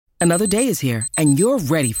Another day is here, and you're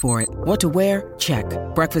ready for it. What to wear? Check.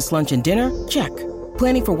 Breakfast, lunch, and dinner? Check.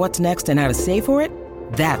 Planning for what's next and how to save for it?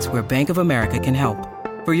 That's where Bank of America can help.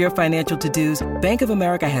 For your financial to-dos, Bank of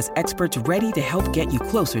America has experts ready to help get you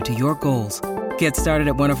closer to your goals. Get started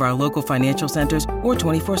at one of our local financial centers or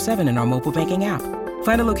 24/7 in our mobile banking app.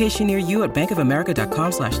 Find a location near you at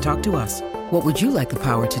bankofamerica.com/talktous. What would you like the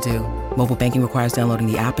power to do? Mobile banking requires downloading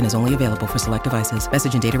the app and is only available for select devices.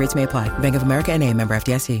 Message and data rates may apply. Bank of America N.A., member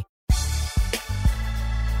FDIC.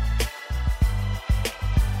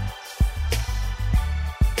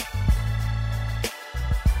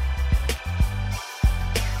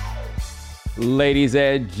 Ladies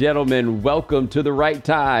and gentlemen, welcome to The Right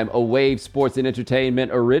Time, a Wave Sports and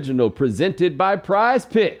Entertainment original presented by Prize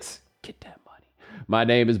Picks. Get that money. My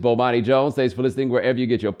name is Bomani Jones. Thanks for listening wherever you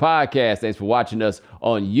get your podcast. Thanks for watching us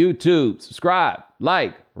on YouTube. Subscribe,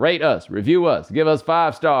 like, rate us, review us, give us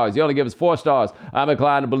 5 stars. You only give us 4 stars. I'm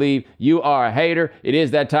inclined to believe you are a hater. It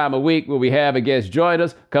is that time of week where we have a guest join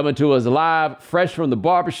us, coming to us live, fresh from the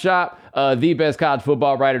barbershop, the best college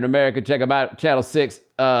football writer in America. Check him out, Channel 6.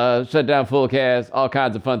 Shut down full cast, all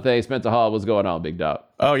kinds of fun things. Spencer Hall, what's going on, big dog?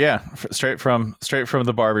 Oh yeah, straight from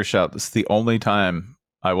the barbershop. This is the only time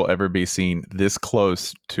I will ever be seen this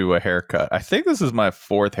close to a haircut. I think this is my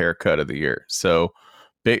 4th haircut of the year. So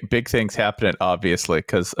big things happening, obviously,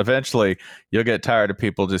 because eventually you'll get tired of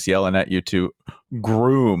people just yelling at you to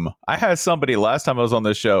groom. I had somebody last time I was on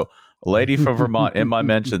this show, a lady from Vermont in my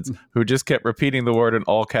mentions, who just kept repeating the word in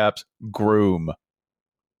all caps, groom,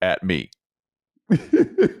 at me.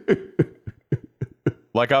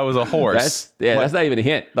 Like I was a horse. That's not even a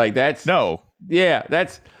hint. Like that's no. Yeah,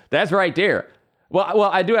 that's right there. Well,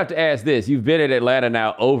 I do have to ask this. You've been in Atlanta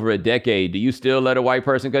now over a decade. Do you still let a white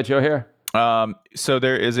person cut your hair? So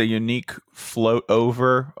there is a unique a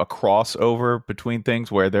crossover between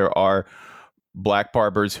things where there are black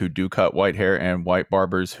barbers who do cut white hair and white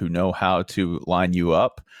barbers who know how to line you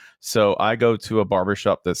up. So I go to a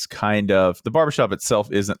barbershop that's the barbershop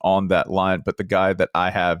itself isn't on that line, but the guy that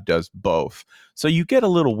I have does both. So you get a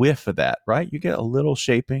little whiff of that, right? You get a little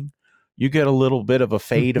shaping. You get a little bit of a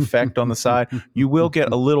fade effect on the side. You will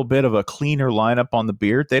get a little bit of a cleaner lineup on the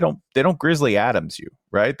beard. They don't Grizzly Adams you,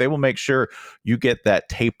 right? They will make sure you get that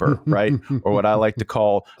taper, right? Or what I like to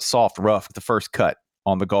call soft rough, the first cut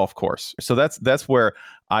on the golf course. So that's where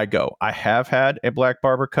I go. I have had a black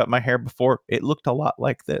barber cut my hair before. It looked a lot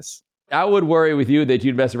like this. I would worry with you that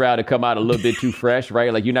you'd mess around and come out a little bit too fresh,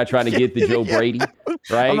 right? Like you're not trying to get the Joe Brady,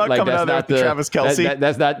 right? I'm not like coming that's out not there with Travis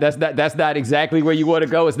Kelce. That's not exactly where you want to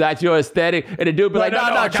go. It's not your aesthetic. And the dude be like,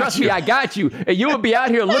 no, trust me, I got you. And you would be out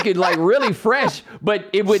here looking like really fresh, but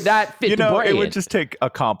it would not fit the brand. It would just take a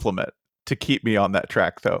compliment to keep me on that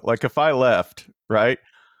track, though. Like if I left, right?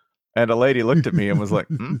 And a lady looked at me and was like,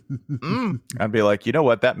 I'd be like, you know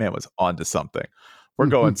what? That man was onto something. We're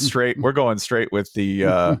going straight with the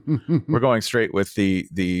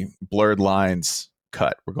the blurred lines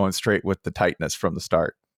cut. We're going straight with the tightness from the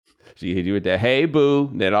start. She hit you with that, hey boo,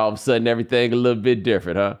 and then all of a sudden everything a little bit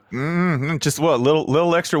different, huh? Just what,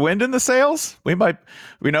 little extra wind in the sails? We might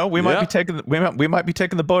be taking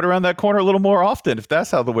the boat around that corner a little more often if that's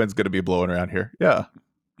how the wind's going to be blowing around here. Yeah.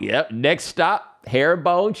 Yep. Next stop,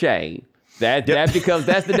 herringbone chain. That's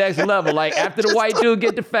the next level. Like after the white dude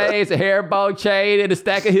get the face, a herringbone chain, and a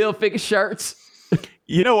stack of Hilfiger shirts.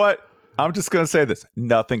 You know what? I'm just going to say this.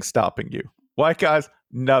 Nothing's stopping you. White guys,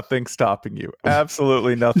 nothing stopping you.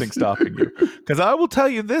 Absolutely nothing stopping you. Because I will tell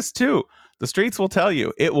you this too. The streets will tell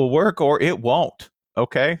you it will work or it won't.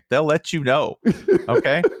 Okay? They'll let you know.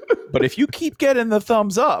 Okay? But if you keep getting the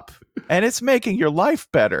thumbs up and it's making your life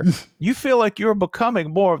better, you feel like you're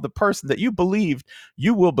becoming more of the person that you believed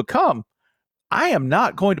you will become, I am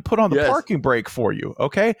not going to put on the parking brake for you,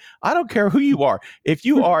 okay? I don't care who you are. If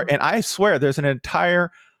you are, and I swear there's an entire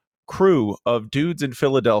crew of dudes in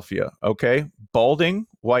Philadelphia, okay? Balding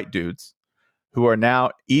white dudes who are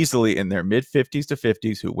now easily in their mid-50s to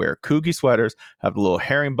 50s who wear Coogie sweaters, have a little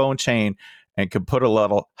herringbone chain, and can put a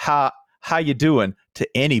little, how you doing to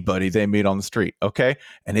anybody they meet on the street, okay?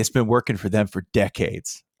 And it's been working for them for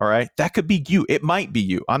decades, all right? That could be you. It might be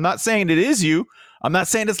you. I'm not saying it is you. I'm not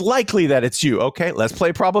saying it's likely that it's you, okay? Let's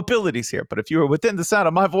play probabilities here. But if you are within the sound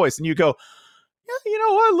of my voice and you go, yeah, you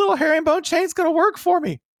know what? A little herringbone chain's going to work for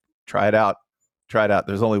me. Try it out.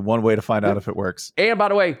 There's only one way to find out if it works. And by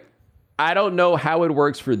the way, I don't know how it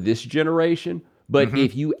works for this generation, but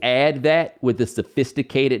if you add that with the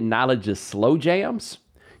sophisticated knowledge of slow jams,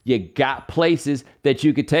 you got places that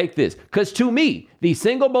you could take this. Because to me, the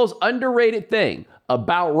single most underrated thing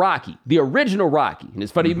about Rocky, the original Rocky, and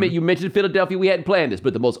it's funny you mentioned Philadelphia, we hadn't planned this,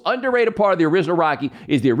 but the most underrated part of the original Rocky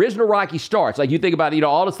is the original Rocky starts. Like you think about,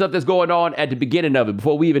 all the stuff that's going on at the beginning of it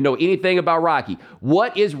before we even know anything about Rocky.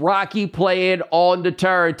 What is Rocky playing on the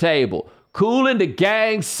turntable? Kool and the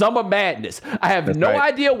Gang, Summer Madness. I have no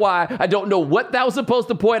idea why. I don't know what that was supposed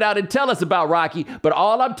to point out and tell us about Rocky, but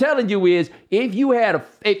all I'm telling you is if you had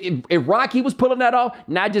if Rocky was pulling that off,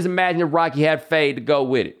 now just imagine if Rocky had Fade to go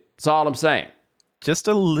with it. That's all I'm saying. Just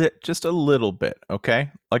a little bit,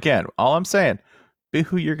 okay? Again, all I'm saying, be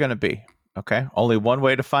who you're going to be, okay? Only one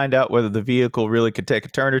way to find out whether the vehicle really could take a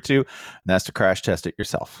turn or two, and that's to crash test it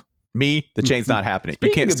yourself. Me, the change's not happening.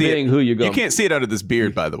 You can't see it. You can't see it under this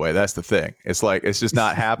beard, by the way. That's the thing. It's like it's just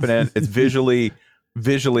not happening. It's visually,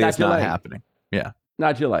 it's not happening. Yeah,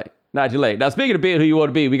 not your lane. Now, speaking of being who you want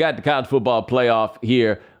to be, we got the college football playoff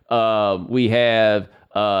here. We have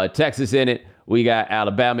Texas in it. We got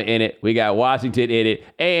Alabama in it. We got Washington in it.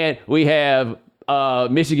 And we have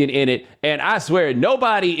Michigan in it. And I swear,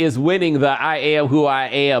 nobody is winning the I am who I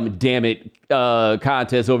am, damn it,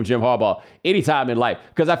 contest over Jim Harbaugh anytime in life.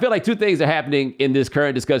 Because I feel like two things are happening in this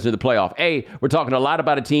current discussion of the playoff. A, we're talking a lot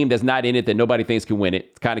about a team that's not in it that nobody thinks can win it.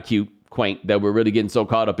 It's kind of cute, quaint that we're really getting so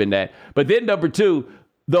caught up in that. But then number two,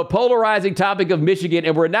 the polarizing topic of Michigan,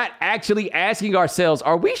 and we're not actually asking ourselves,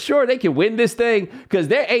 are we sure they can win this thing? Because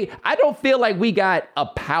I don't feel like we got a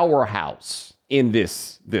powerhouse in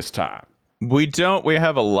this time. We don't. We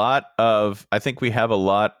have a lot of, I think we have a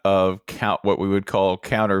lot of what we would call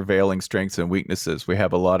countervailing strengths and weaknesses. We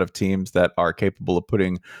have a lot of teams that are capable of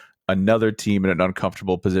putting another team in an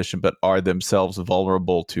uncomfortable position, but are themselves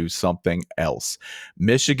vulnerable to something else.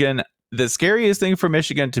 Michigan, the scariest thing for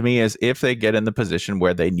Michigan to me is if they get in the position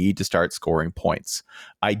where they need to start scoring points.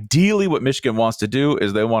 Ideally, what Michigan wants to do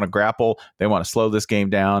is they want to grapple, they want to slow this game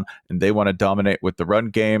down, and they want to dominate with the run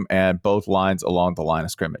game and both lines along the line of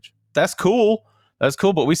scrimmage. That's cool.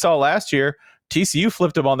 But we saw last year, TCU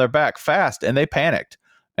flipped them on their back fast, and they panicked.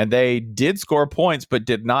 And they did score points, but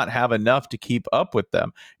did not have enough to keep up with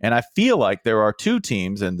them. And I feel like there are two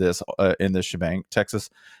teams in this shebang, Texas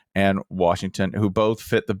and Washington, who both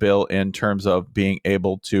fit the bill in terms of being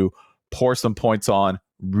able to pour some points on,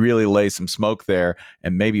 really lay some smoke there,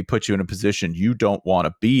 and maybe put you in a position you don't want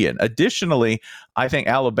to be in. Additionally, I think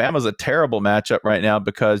Alabama's a terrible matchup right now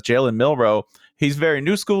because Jalen Milroe, he's very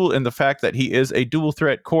new school in the fact that he is a dual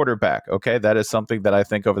threat quarterback. Okay, that is something that I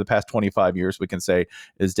think over the past 25 years we can say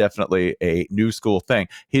is definitely a new school thing.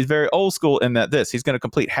 He's very old school in that he's going to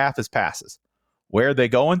complete half his passes. Where are they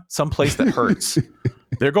going? Someplace that hurts.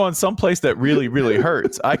 They're going someplace that really, really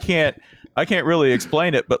hurts. I can't really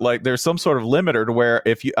explain it, but like there's some sort of limiter to where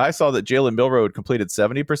I saw that Jalen Milroe had completed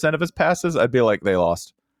 70% of his passes, I'd be like, they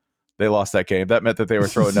lost. They lost that game. That meant that they were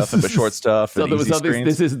throwing nothing but short stuff and easy screens.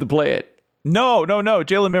 This isn't the plan. No.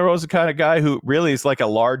 Jalen Milroe is the kind of guy who really is like a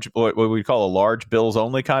large, what we call a large Bills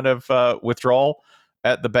only kind of withdrawal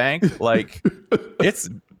at the bank. Like it's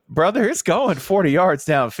going 40 yards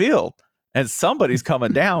downfield. And somebody's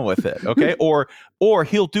coming down with it, okay? Or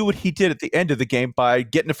he'll do what he did at the end of the game by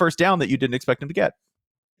getting a first down that you didn't expect him to get.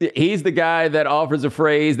 He's the guy that offers a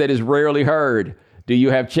phrase that is rarely heard. Do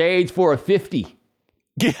you have change for a 50?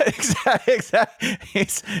 Yeah, exactly.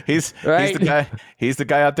 He's right? He's the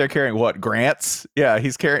guy out there carrying what? Grants? Yeah,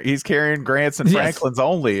 he's carrying Grants and Franklin's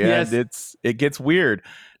only, and it gets weird.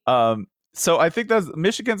 So I think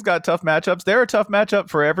Michigan's got tough matchups. They're a tough matchup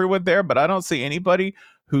for everyone there, but I don't see anybody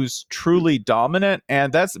who's truly dominant.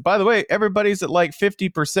 And that's, by the way, everybody's at like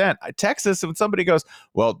 50%. Texas, when somebody goes,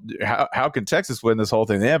 well, how can Texas win this whole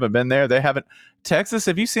thing? They haven't been there. They haven't. Texas,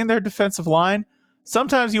 have you seen their defensive line?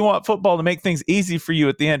 Sometimes you want football to make things easy for you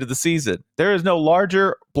at the end of the season. There is no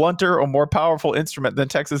larger, blunter, or more powerful instrument than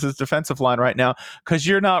Texas's defensive line right now because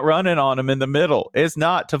you're not running on them in the middle. It's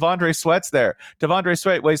not. T'Vondre Sweat's there. T'Vondre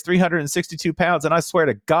Sweat weighs 362 pounds, and I swear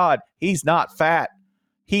to God, he's not fat.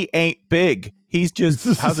 He ain't big. He's just,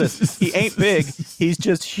 he ain't big. He's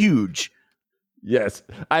just huge. Yes,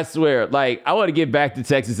 I swear. Like, I want to get back to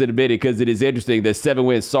Texas in a minute because it is interesting that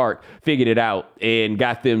 7-win Sark figured it out and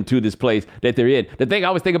got them to this place that they're in. The thing I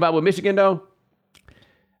always think about with Michigan, though,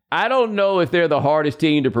 I don't know if they're the hardest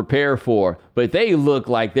team to prepare for, but they look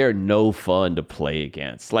like they're no fun to play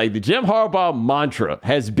against. Like the Jim Harbaugh mantra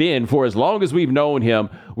has been for as long as we've known him,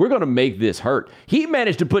 we're going to make this hurt. He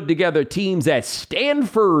managed to put together teams at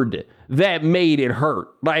Stanford that made it hurt.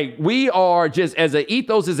 Like we are just as an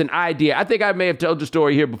ethos, as an idea. I think I may have told the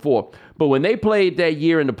story here before, but when they played that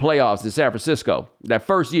year in the playoffs in San Francisco, that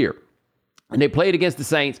first year, And they played against the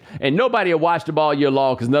Saints, and nobody had watched them all year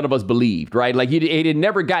long because none of us believed, right? Like, it had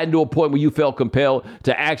never gotten to a point where you felt compelled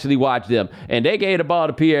to actually watch them. And they gave the ball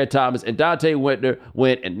to Pierre Thomas, and Dante Wintner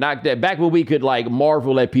went and knocked that. Back when we could, like,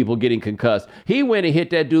 marvel at people getting concussed, he went and hit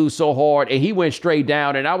that dude so hard, and he went straight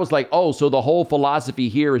down. And I was like, oh, so the whole philosophy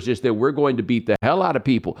here is just that we're going to beat the hell out of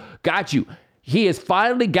people. Got you. He has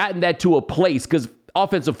finally gotten that to a place because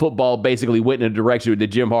offensive football basically went in a direction that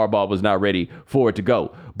Jim Harbaugh was not ready for it to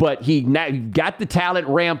go. But he got the talent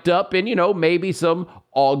ramped up and, maybe some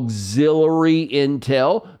auxiliary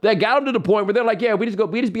intel that got them to the point where they're like, yeah, we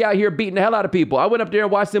just be out here beating the hell out of people. I went up there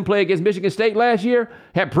and watched them play against Michigan State last year,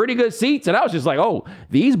 had pretty good seats. And I was just like, oh,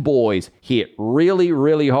 these boys hit really,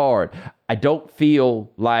 really hard. I don't feel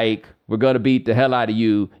like we're going to beat the hell out of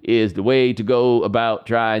you is the way to go about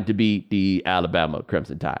trying to beat the Alabama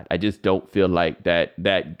Crimson Tide. I just don't feel like that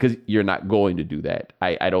because you're not going to do that.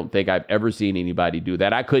 I don't think I've ever seen anybody do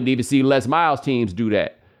that. I couldn't even see Les Miles teams do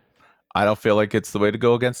that. I don't feel like it's the way to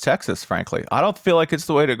go against Texas, frankly. I don't feel like it's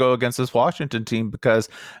the way to go against this Washington team because,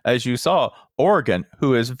 as you saw, Oregon,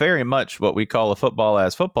 who is very much what we call a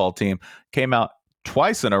football team, came out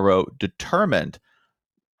twice in a row determined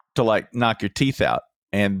to, like, knock your teeth out.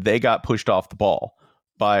 And they got pushed off the ball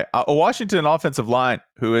by a Washington offensive line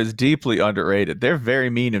who is deeply underrated. They're very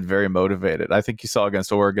mean and very motivated. I think you saw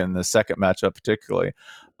against Oregon in the second matchup particularly.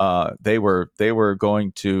 They were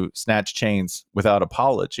going to snatch chains without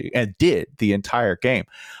apology and did the entire game.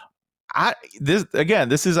 I think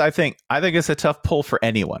it's a tough pull for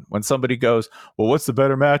anyone when somebody goes, well, what's the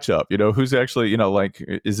better matchup? Who's actually,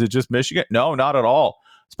 is it just Michigan? No, not at all.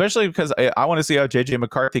 Especially because I want to see how J.J.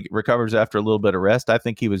 McCarthy recovers after a little bit of rest. I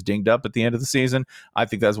think he was dinged up at the end of the season. I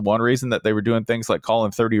think that's one reason that they were doing things like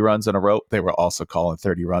calling 30 runs in a row. They were also calling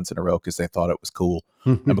 30 runs in a row because they thought it was cool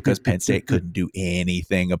and because Penn State couldn't do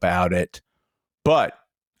anything about it. But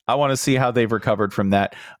I want to see how they've recovered from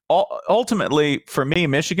that. Ultimately, for me,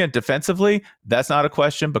 Michigan defensively, that's not a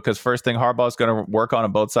question because first thing Harbaugh is going to work on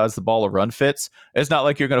both sides of the ball are run fits. It's not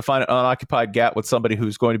like you're going to find an unoccupied gap with somebody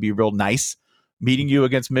who's going to be real nice meeting you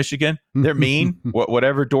against Michigan. They're mean.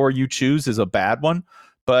 Whatever door you choose is a bad one.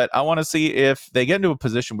 But I want to see if they get into a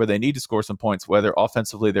position where they need to score some points, whether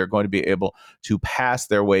offensively they're going to be able to pass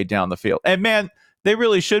their way down the field. And man, they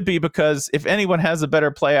really should be because if anyone has a better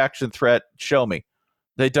play action threat, show me.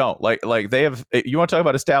 They don't. Like they have. You want to talk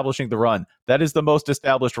about establishing the run? That is the most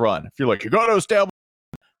established run. If you're like, you got to establish,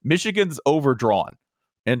 Michigan's overdrawn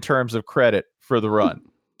in terms of credit for the run.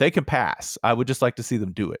 They can pass. I would just like to see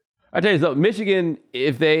them do it. I tell you so, Michigan,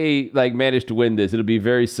 if they manage to win this, it'll be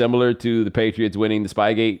very similar to the Patriots winning the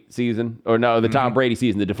Spygate season, or no, the Tom Brady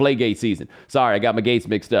season, the Deflategate season. Sorry, I got my gates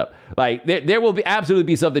mixed up. There will absolutely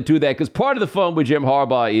be something to that because part of the fun with Jim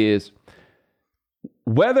Harbaugh is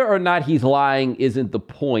whether or not he's lying isn't the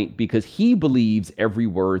point because he believes every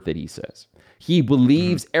word that he says. He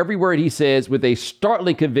believes every word he says with a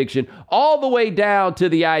startling conviction, all the way down to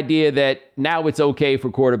the idea that now it's okay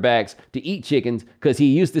for quarterbacks to eat chickens because he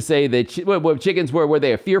used to say that chickens were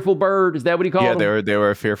they a fearful bird? Is that what he called them? Yeah, they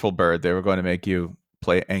were a fearful bird. They were going to make you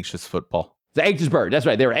play anxious football. The anxious bird. That's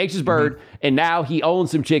right. They were anxious bird. And now he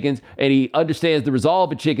owns some chickens and he understands the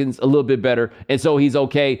resolve of chickens a little bit better. And so he's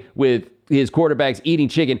okay with his quarterbacks eating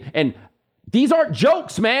chicken. And these aren't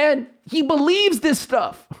jokes, man. He believes this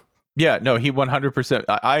stuff. Yeah, no, he 100%.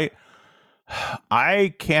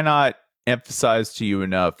 I cannot emphasize to you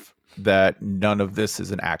enough that none of this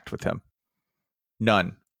is an act with him.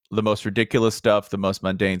 None. The most ridiculous stuff, the most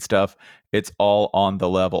mundane stuff, it's all on the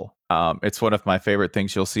level. It's one of my favorite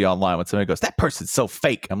things you'll see online when somebody goes, that person's so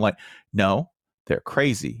fake. I'm like, no, they're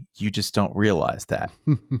crazy. You just don't realize that.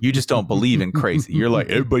 You just don't believe in crazy. You're like,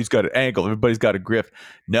 everybody's got an angle. Everybody's got a grift.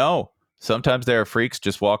 No. Sometimes there are freaks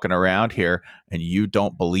just walking around here and you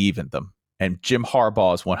don't believe in them. And Jim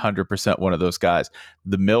Harbaugh is 100% one of those guys.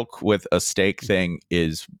 The milk with a steak thing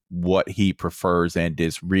is what he prefers and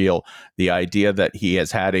is real. The idea that he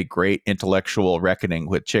has had a great intellectual reckoning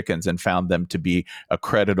with chickens and found them to be a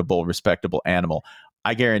creditable, respectable animal.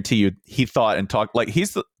 I guarantee you he thought and talked like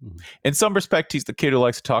in some respect, he's the kid who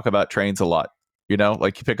likes to talk about trains a lot.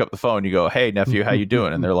 Like you pick up the phone, you go, hey, nephew, how you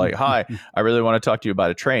doing? And they're like, hi, I really want to talk to you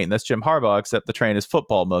about a train. That's Jim Harbaugh, except the train is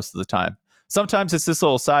football most of the time. Sometimes it's this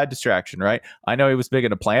little side distraction, right? I know he was big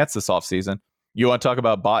into plants this offseason. You want to talk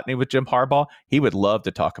about botany with Jim Harbaugh? He would love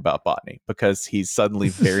to talk about botany because he's suddenly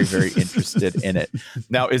very, very interested in it.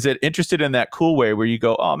 Now, is it interested in that cool way where you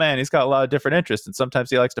go, oh, man, he's got a lot of different interests, and sometimes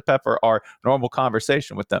he likes to pepper our normal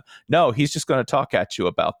conversation with them? No, he's just going to talk at you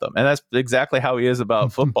about them. And that's exactly how he is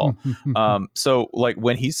about football. So, like,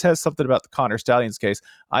 when he says something about the Connor Stallions case,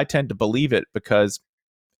 I tend to believe it because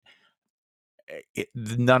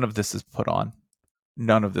none of this is put on.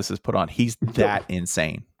 None of this is put on. He's that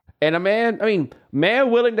insane. And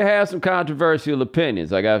man willing to have some controversial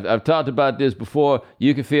opinions. Like I've talked about this before.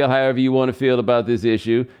 You can feel however you want to feel about this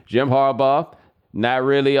issue. Jim Harbaugh, not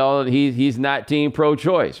really on. He's not team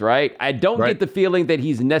pro-choice, right? I don't get the feeling that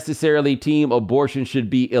he's necessarily team abortion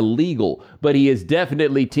should be illegal, but he is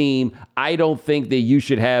definitely team. I don't think that you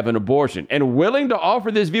should have an abortion, and willing to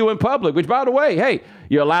offer this view in public. Which, by the way, hey,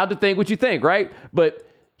 you're allowed to think what you think, right? But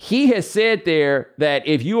he has said there that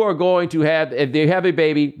if you are going to if they have a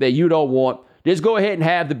baby that you don't want, just go ahead and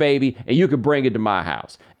have the baby and you can bring it to my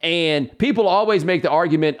house. And people always make the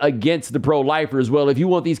argument against the pro-lifers. Well, if you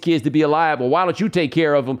want these kids to be alive, well, why don't you take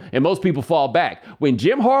care of them? And most people fall back. When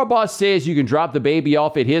Jim Harbaugh says you can drop the baby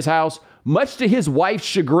off at his house, much to his wife's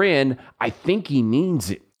chagrin, I think he means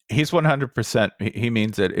it. He's 100%. He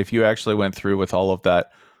means it. If you actually went through with all of that,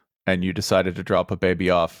 and you decided to drop a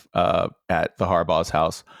baby off at the Harbaugh's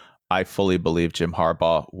house, I fully believe Jim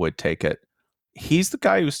Harbaugh would take it. He's the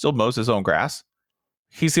guy who still mows his own grass.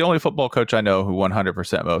 He's the only football coach I know who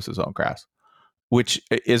 100% mows his own grass, which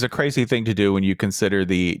is a crazy thing to do when you consider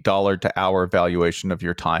the dollar to hour valuation of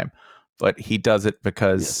your time. But he does it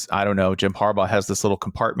because, I don't know, Jim Harbaugh has this little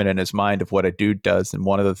compartment in his mind of what a dude does. And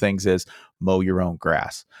one of the things is mow your own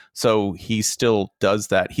grass. So he still does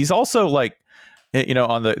that. He's also like,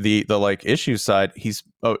 on the like issue side, he's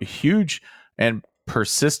a huge and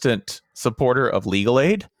persistent supporter of legal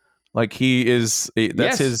aid. Like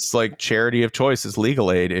that's his like charity of choice is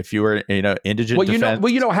legal aid. If you were, indigent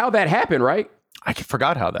defense. You know how that happened, right? I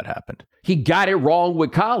forgot how that happened. He got it wrong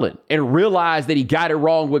with Colin and realized that he got it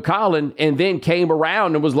wrong with Colin, and then came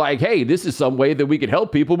around and was like, hey, this is some way that we could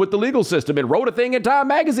help people with the legal system, and wrote a thing in Time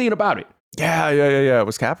Magazine about it. Yeah. It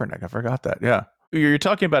was Kaepernick. I forgot that. Yeah. You're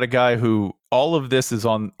talking about a guy who all of this is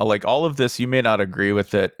on, like all of this, you may not agree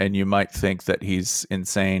with it and you might think that he's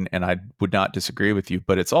insane, and I would not disagree with you,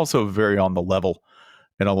 but it's also very on the level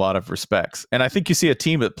in a lot of respects. And I think you see a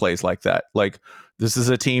team that plays like that. Like this is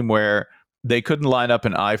a team where they couldn't line up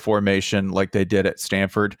an I formation like they did at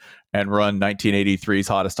Stanford and run 1983's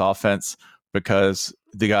hottest offense because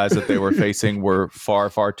the guys that they were facing were far,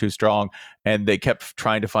 far too strong. And they kept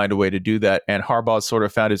trying to find a way to do that. And Harbaugh sort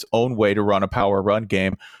of found his own way to run a power run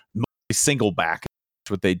game, single back.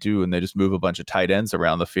 That's what they do. And they just move a bunch of tight ends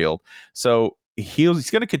around the field. So he's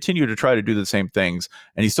going to continue to try to do the same things.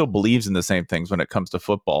 And he still believes in the same things when it comes to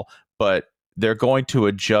football. But they're going to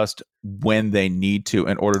adjust when they need to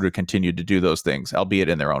in order to continue to do those things, albeit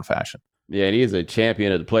in their own fashion. Yeah, and he is a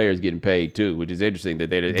champion of the players getting paid too, which is interesting that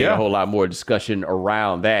there's a whole lot more discussion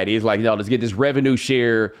around that. He's like, let's get this revenue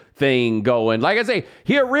share thing going. Like I say,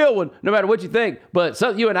 he a real one, no matter what you think. But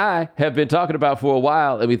something you and I have been talking about for a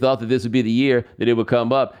while, and we thought that this would be the year that it would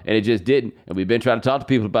come up, and it just didn't. And we've been trying to talk to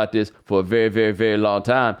people about this for a very, very, very long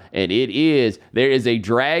time. And there is a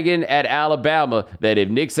dragon at Alabama that if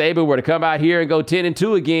Nick Saban were to come out here and go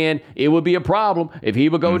 10-2 again, it would be a problem. If he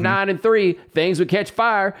would go 9-3, things would catch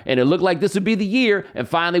fire, and it looked like this would be the year. And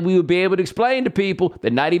finally, we would be able to explain to people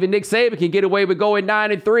that not even Nick Saban can get away with going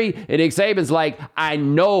 9-3. And Nick Saban's like, I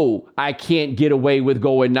know I can't get away with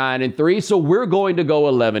going 9-3, so we're going to go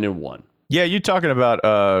 11-1. Yeah, you talking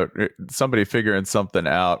about somebody figuring something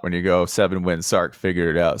out when you go 7-win Sark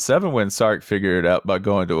figured it out. 7-win Sark figured it out by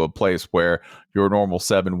going to a place where your normal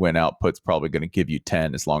 7-win output's probably going to give you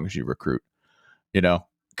 10 as long as you recruit.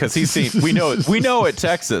 Because we know at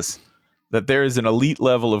Texas that there is an elite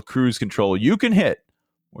level of cruise control you can hit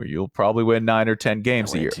where you'll probably win 9 or 10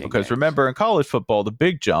 games a year. Because remember, in college football, the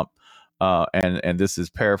big jump, and this is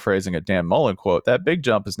paraphrasing a Dan Mullen quote, that big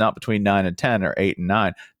jump is not between 9 and 10 or 8 and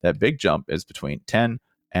 9. That big jump is between 10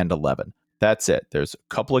 and 11. That's it. There's a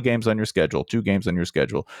couple of games on your schedule, 2 games on your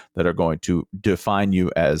schedule that are going to define you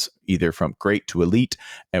as either from great to elite.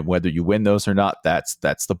 And whether you win those or not, that's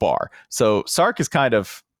the bar. So Sark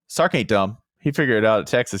ain't dumb. He figured it out at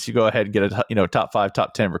Texas. You go ahead and get a top 5,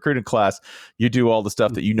 top 10 recruiting class. You do all the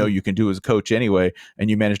stuff that you can do as a coach anyway,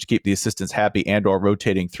 and you manage to keep the assistants happy and or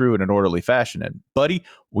rotating through in an orderly fashion. And buddy,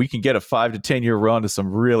 we can get a 5 to 10 year run to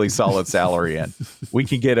some really solid salary in. We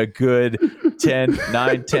can get a good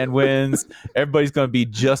 9-10 wins. Everybody's going to be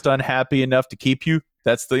just unhappy enough to keep you.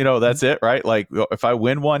 That's it, right? Like if I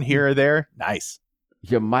win one here or there, nice.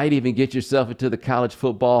 You might even get yourself into the College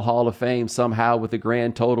Football Hall of Fame somehow with a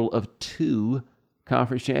grand total of 2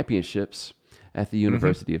 conference championships at the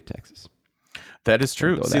University of Texas. That is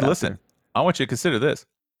true. See, listen, I want you to consider this.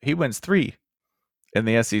 He wins 3 in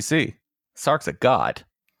the SEC. Sark's a god.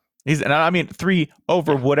 And I mean 3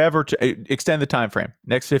 over whatever to extend the time frame.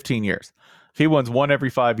 Next 15 years. If he wins 1 every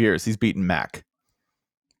 5 years, he's beaten Mac.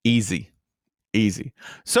 Easy.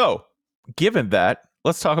 So, given that,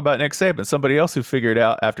 let's talk about Nick Saban, somebody else who figured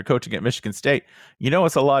out after coaching at Michigan State,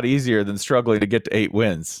 it's a lot easier than struggling to get to 8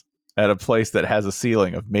 wins at a place that has a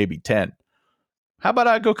ceiling of maybe 10. How about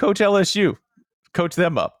I go coach LSU, coach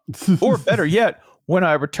them up? Or better yet, when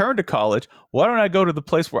I return to college, why don't I go to the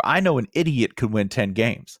place where I know an idiot could win 10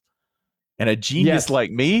 games? And a genius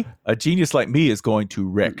like me is going to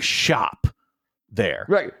wreck shop there.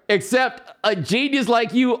 Right. Except a genius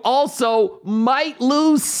like you also might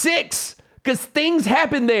lose 6 because things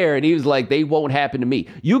happen there. And he was like, they won't happen to me.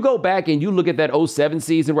 You go back and you look at that 07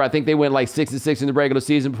 season where I think they went like 6-6 in the regular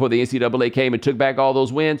season before the NCAA came and took back all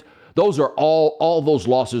those wins. Those are all those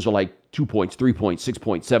losses are like 2 points, 3 points, 6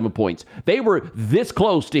 points, 7 points. They were this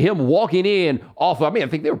close to him walking in off. I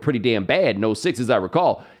think they were pretty damn bad in 06, as I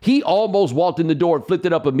recall. He almost walked in the door and flipped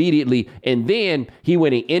it up immediately. And then he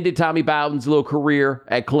went and ended Tommy Bowden's little career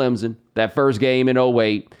at Clemson, that first game in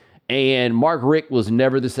 08. And Mark Richt was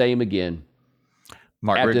never the same again.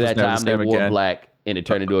 After that time, they wore black and it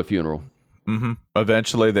turned into a funeral. Mm-hmm.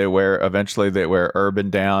 Eventually they wear Urban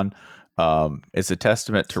down. It's a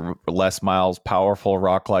testament to Les Miles' powerful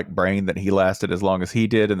rock-like brain that he lasted as long as he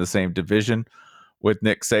did in the same division with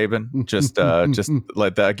Nick Saban. Just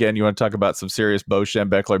like that. Again, you want to talk about some serious Bo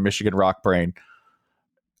Schembechler, Michigan rock brain.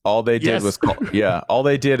 All they did was all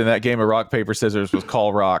they did in that game of rock, paper, scissors was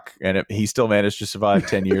call rock. And he still managed to survive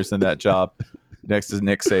 10 years in that job next to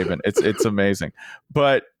Nick Saban. It's amazing.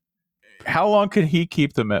 But how long can he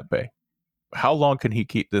keep them at bay? How long can he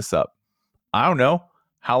keep this up? I don't know.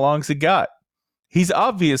 How long's he got? He's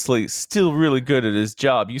obviously still really good at his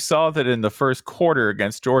job. You saw that in the first quarter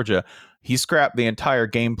against Georgia, he scrapped the entire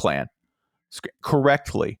game plan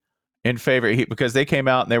correctly in favor because they came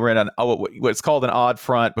out and they were in what's called an odd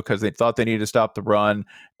front because they thought they needed to stop the run.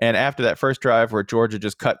 And after that first drive where Georgia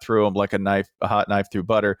just cut through them like a hot knife through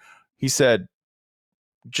butter, he said,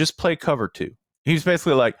 just play cover 2. He was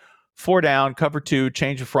basically like 4 down, cover 2,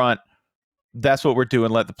 change the front. That's what we're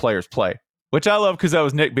doing. Let the players play. Which I love because that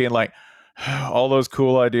was Nick being like, all those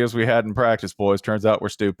cool ideas we had in practice, boys, turns out we're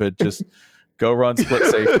stupid. Just go run split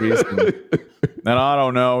safeties. And I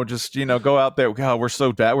don't know, just, go out there. God, we're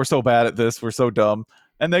so bad. We're so bad at this. We're so dumb.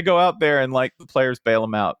 And they go out there and like the players bail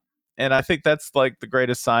them out. And I think that's like the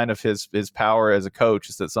greatest sign of his power as a coach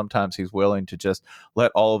is that sometimes he's willing to just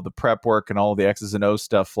let all of the prep work and all of the X's and O's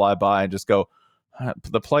stuff fly by and just go,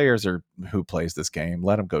 the players are who plays this game.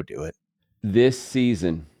 Let them go do it. This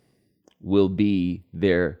season will be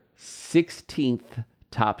their 16th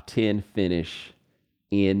top 10 finish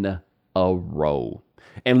in a row.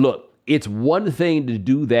 And look, it's one thing to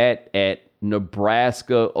do that at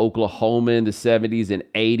Nebraska, Oklahoma in the 70s and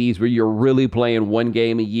 80s, where you're really playing one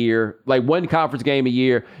game a year, like one conference game a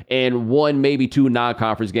year, and one, maybe 2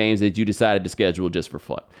 non-conference games that you decided to schedule just for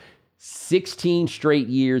fun. 16 straight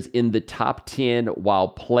years in the top 10 while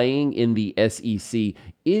playing in the SEC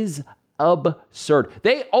is absurd.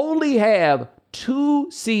 They only have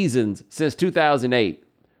 2 seasons since 2008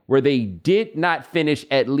 where they did not finish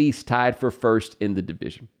at least tied for first in the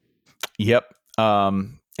division. Yep.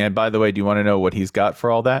 And by the way, do you want to know what he's got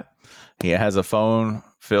for all that? He has a phone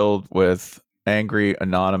filled with angry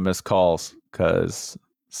anonymous calls because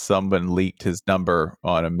someone leaked his number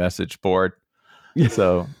on a message board.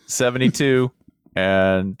 So 72.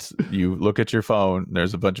 And you look at your phone,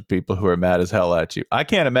 there's a bunch of people who are mad as hell at you. I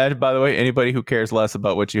can't imagine, by the way, anybody who cares less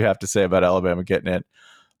about what you have to say about Alabama getting in.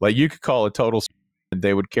 Like, you could call a total and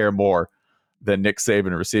they would care more than Nick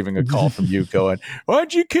Saban receiving a call from you going,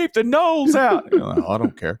 why'd you keep the Knowles out? Like, I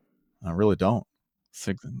don't care. I really don't.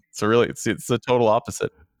 It's the total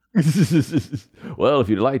opposite. Well, if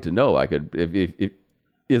you'd like to know, I could, if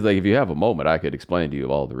you have a moment, I could explain to you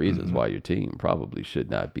all the reasons why your team probably should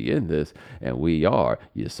not be in this, and we are.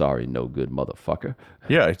 You sorry, no good motherfucker.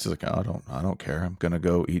 Yeah, it's like I don't care. I'm gonna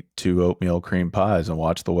go eat 2 oatmeal cream pies and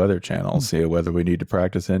watch the Weather Channel, see whether we need to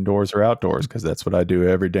practice indoors or outdoors, because that's what I do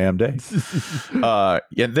every damn day.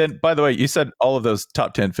 And then, by the way, you said all of those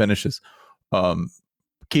top 10 finishes.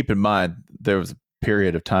 Keep in mind there was a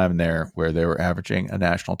period of time there where they were averaging a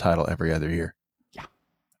national title every other year. Yeah,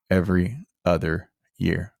 every other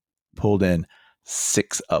year. Pulled in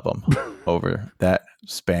 6 of them over that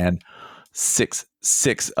span. Six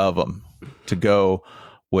of them to go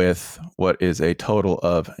with what is a total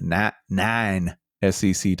of 9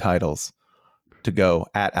 SEC titles to go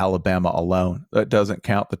at Alabama alone. That doesn't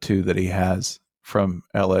count the 2 that he has from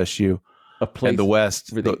LSU. And the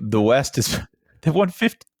West. The West is they've won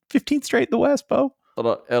 15 straight in the West, Bo.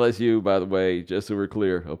 LSU, by the way, just so we're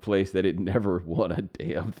clear, a place that had never won a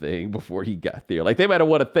damn thing before he got there. Like, they might have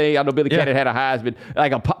won a thing. I know Billy Cannon had a Heisman,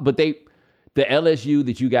 but the LSU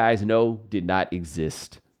that you guys know did not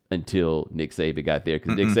exist until Nick Saban got there.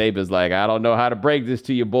 Because Nick Saban's like, I don't know how to break this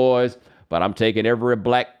to you boys, but I'm taking every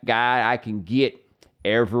black guy I can get,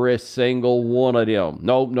 every single one of them.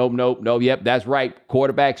 No. Yep, that's right.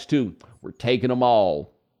 Quarterbacks too. We're taking them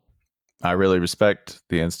all. I really respect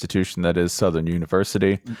the institution that is Southern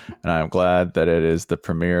University, and I'm glad that it is the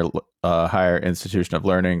premier higher institution of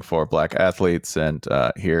learning for black athletes and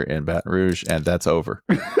here in Baton Rouge, and that's over.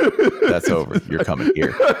 That's over. You're coming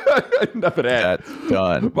here. Enough of that. That's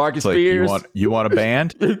done. Marcus Spears. You want a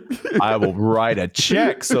band? I will write a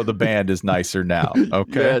check so the band is nicer now.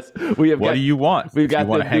 Okay. Yes, what do you want? We've got you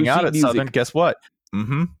want to hang out at music. Southern? Guess what?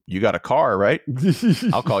 You got a car, right?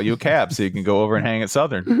 I'll call you a cab so you can go over and hang at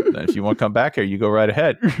Southern. Then if you want to come back here, you go right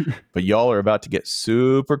ahead. But y'all are about to get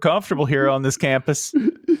super comfortable here on this campus.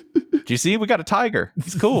 Do you see? We got a tiger.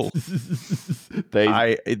 It's cool.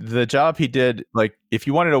 The job he did, like, if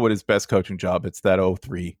you want to know what his best coaching job, it's that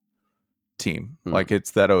 03 team. Like,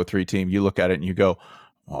 it's that 03 team. You look at it and you go,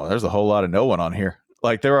 oh, there's a whole lot of no one on here.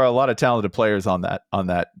 Like, there are a lot of talented players on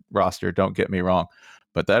that roster. Don't get me wrong.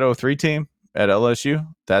 But that 03 team at LSU,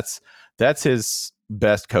 that's his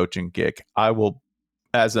best coaching gig. I will,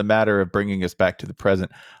 as a matter of bringing us back to the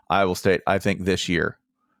present, I will state I think this year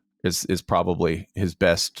is probably his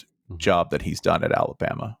best job that he's done at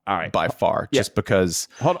Alabama. All right, by far, just because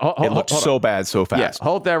it looked so bad so fast. Yeah,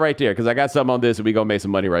 hold that right there, because I got something on this and we're going to make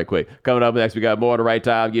some money right quick. Coming up next, we got more on the right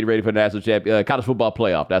time, getting ready for the national champion, college football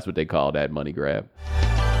playoff. That's what they call that money grab.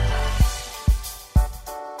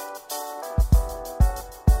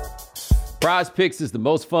 Prize Picks is the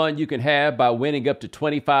most fun you can have by winning up to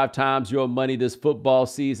 25 times your money this football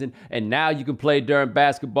season, and now you can play during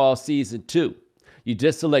basketball season too. You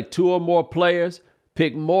just select 2 or more players,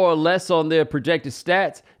 pick more or less on their projected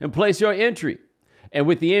stats, and place your entry. And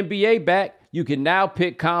with the NBA back, you can now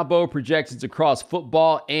pick combo projections across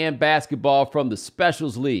football and basketball from the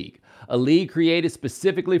Specials League, a league created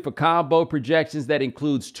specifically for combo projections that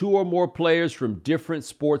includes 2 or more players from different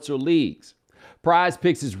sports or leagues. Prize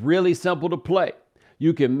Picks is really simple to play.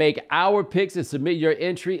 You can make our picks and submit your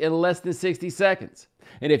entry in less than 60 seconds.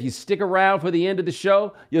 And if you stick around for the end of the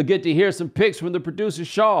show, you'll get to hear some picks from the producer,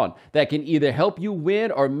 Sean, that can either help you win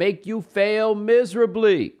or make you fail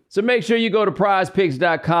miserably. So make sure you go to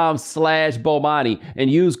prizepicks.com/Bomani and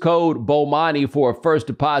use code Bomani for a first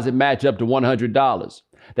deposit match up to $100.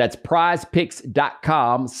 That's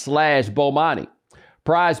prizepicks.com/Bomani.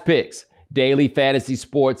 Prize Picks, daily fantasy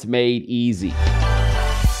sports made easy.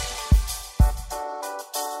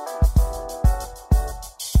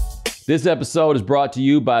 This episode is brought to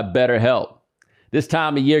you by BetterHelp. This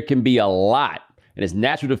time of year can be a lot, and it's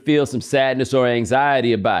natural to feel some sadness or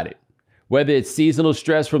anxiety about it. Whether it's seasonal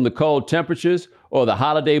stress from the cold temperatures or the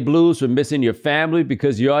holiday blues from missing your family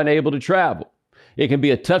because you're unable to travel. It can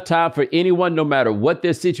be a tough time for anyone, no matter what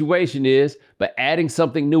their situation is, but adding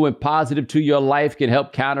something new and positive to your life can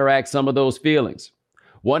help counteract some of those feelings.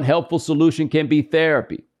 One helpful solution can be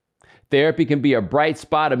therapy. Therapy can be a bright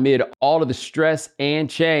spot amid all of the stress and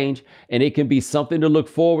change, and it can be something to look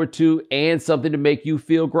forward to and something to make you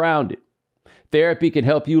feel grounded. Therapy can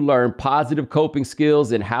help you learn positive coping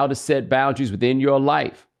skills and how to set boundaries within your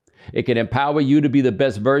life. It can empower you to be the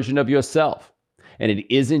best version of yourself. And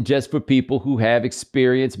it isn't just for people who have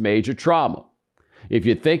experienced major trauma. If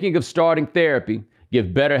you're thinking of starting therapy, give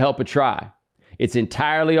BetterHelp a try. It's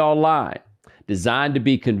entirely online, designed to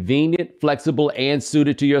be convenient, flexible, and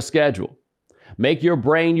suited to your schedule. Make your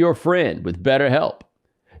brain your friend with BetterHelp.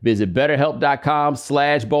 Visit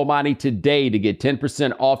BetterHelp.com/Bomani today to get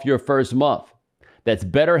 10% off your first month. That's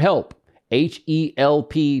BetterHelp,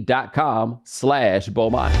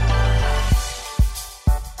 HELP.com/Bomani.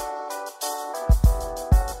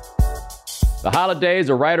 The holidays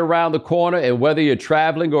are right around the corner, and whether you're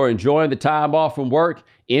traveling or enjoying the time off from work,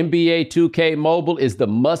 NBA 2K Mobile is the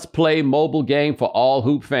must-play mobile game for all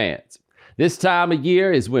hoop fans. This time of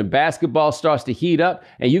year is when basketball starts to heat up,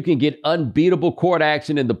 and you can get unbeatable court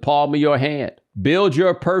action in the palm of your hand. Build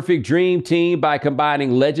your perfect dream team by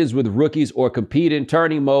combining legends with rookies or compete in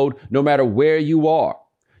tourney mode no matter where you are.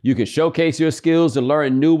 You can showcase your skills and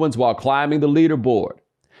learn new ones while climbing the leaderboard.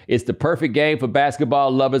 It's the perfect game for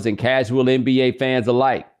basketball lovers and casual NBA fans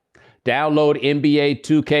alike. Download NBA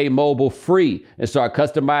 2K Mobile free and start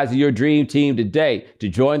customizing your dream team today to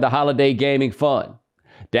join the holiday gaming fun.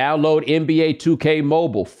 Download NBA 2K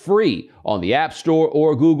Mobile free on the App Store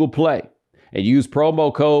or Google Play. And use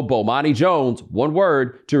promo code Bomani Jones, one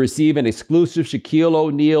word, to receive an exclusive Shaquille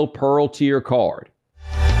O'Neal Pearl Tier card.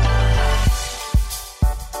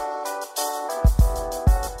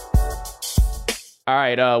 All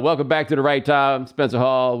right, welcome back to The Right Time. Spencer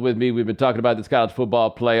Hall with me. We've been talking about this college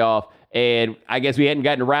football playoff, And I guess we hadn't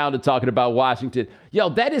gotten around to talking about Washington. Yo,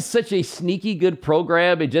 that is such a sneaky good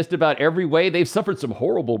program in just about every way. They've suffered some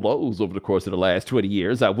horrible lows over the course of the last 20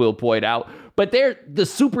 years, I will point out. But they're the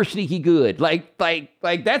super sneaky good. Like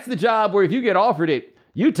that's the job where if you get offered it,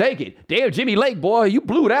 you take it. Damn, Jimmy Lake, boy, you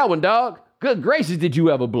blew that one, dog. Good gracious, did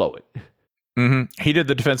you ever blow it? Mm-hmm. He did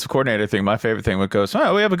the defensive coordinator thing. My favorite thing would go,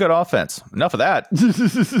 oh, we have a good offense. Enough of that.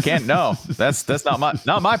 Can't no. That's not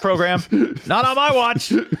my program. Not on my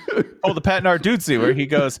watch. Oh, the Pat Narduzzi where he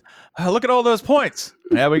goes, oh, look at all those points.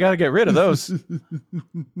 Yeah, we got to get rid of those.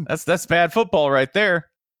 That's bad football right there.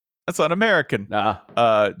 That's un-American.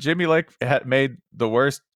 Nah. Jimmy Lake had made the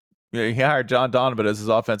worst. He hired John Donovan as his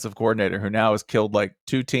offensive coordinator, who now has killed like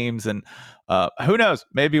 2 teams and who knows,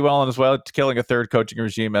 maybe well on his way to killing a 3rd coaching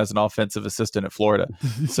regime as an offensive assistant at Florida.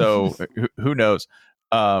 So who knows?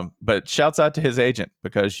 But shouts out to his agent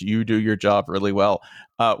because you do your job really well.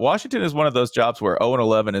 Washington is one of those jobs where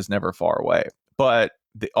 0-11 is never far away, but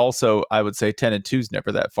also I would say 10-2 is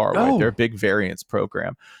never that far away. They're a big variance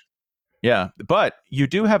program. Yeah, but you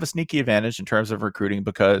do have a sneaky advantage in terms of recruiting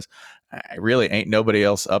because really ain't nobody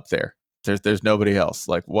else up there. There's nobody else.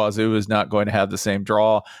 Like Wazoo is not going to have the same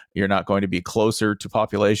draw. You're not going to be closer to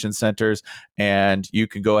population centers, and you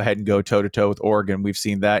can go ahead and go toe-to-toe with Oregon. We've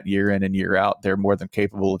seen that year in and year out. They're more than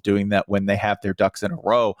capable of doing that when they have their ducks in a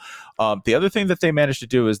row. The other thing that they managed to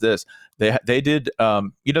do is this. They did,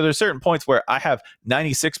 there's certain points where I have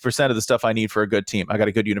 96% of the stuff I need for a good team. I got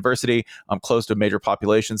a good university. I'm close to a major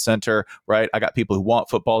population center, right? I got people who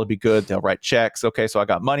want football to be good. They'll write checks. Okay, so I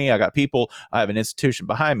got money. I got people. I have an institution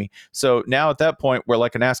behind me. So now at that point, we're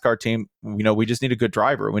like a NASCAR team. We just need a good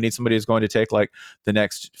driver. We need somebody who's going to take like the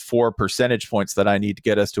next 4 percentage points that I need to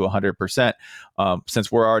get us to 100%,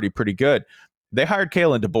 since we're already pretty good. They hired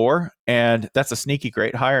Kalen DeBoer, and that's a sneaky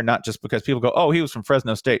great hire, not just because people go, oh, he was from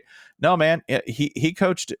Fresno State. No, man, he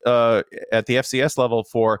coached at the FCS level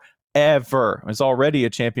forever. Is already a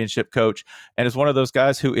championship coach, and is one of those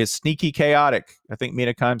guys who is sneaky chaotic. I think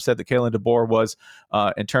Mina Kimes said that Kalen DeBoer was,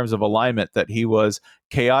 in terms of alignment, that he was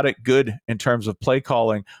chaotic good in terms of play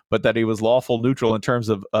calling, but that he was lawful neutral in terms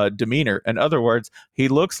of demeanor. In other words, he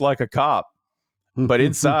looks like a cop, but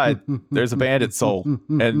inside there's a bandit soul.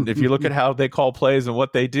 And if you look at how they call plays and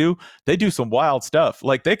what they do some wild stuff.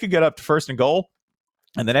 Like they could get up to 1st and goal,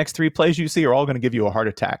 and the next 3 plays you see are all going to give you a heart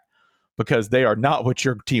attack because they are not what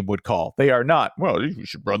your team would call. They are not, well, you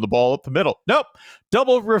should run the ball up the middle. Nope.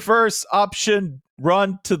 Double reverse option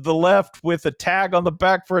run to the left with a tag on the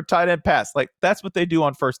back for a tight end pass. Like that's what they do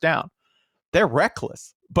on 1st down. They're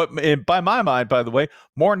reckless. But by my mind, by the way,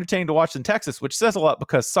 more entertaining to watch than Texas, which says a lot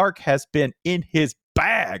because Sark has been in his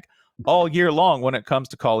bag all year long when it comes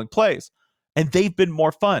to calling plays. And they've been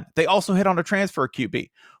more fun. They also hit on a transfer QB,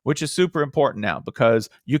 which is super important now because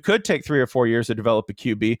you could take 3 or 4 years to develop a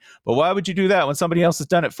QB, but why would you do that when somebody else has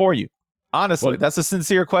done it for you? Honestly, that's a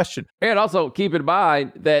sincere question. And also keep in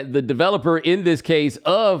mind that the developer in this case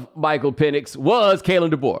of Michael Penix was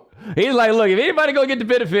Kalen DeBoer. He's like, look, if anybody going to get the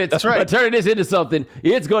benefits that's right. of turning this into something,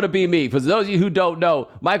 it's going to be me. For those of you who don't know,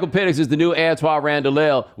 Michael Penix is the new Antoine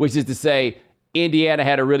Randall, which is to say Indiana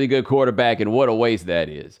had a really good quarterback, and what a waste that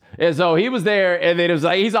is. And so he was there, and then it was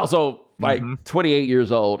like, he's also like 28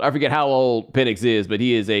 years old. I forget how old Penix is, but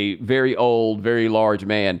he is a very old, very large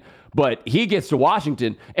man. But he gets to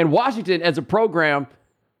Washington, and Washington as a program,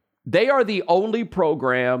 they are the only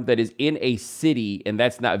program that is in a city, and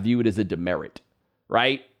that's not viewed as a demerit,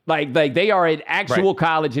 right? Like they are an actual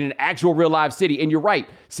college in an actual real life city. And you're right.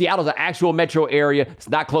 Seattle's an actual metro area. It's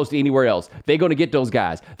not close to anywhere else. They're going to get those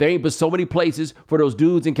guys. There ain't but so many places for those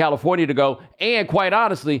dudes in California to go. And quite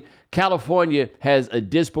honestly, California has a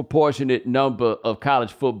disproportionate number of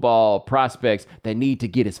college football prospects that need to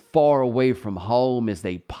get as far away from home as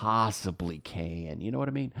they possibly can. You know what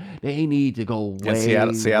I mean? They need to go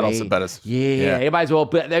way. Seattle's the best. Yeah, they might as well.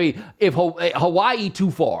 But I mean, if Hawaii too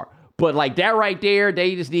far. But like that right there,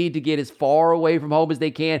 they just need to get as far away from home as they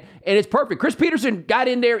can. And it's perfect. Chris Peterson got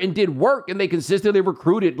in there and did work, and they consistently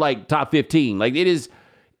recruited like top 15. Like it is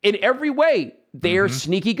in every way. They're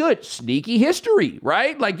sneaky good, sneaky history,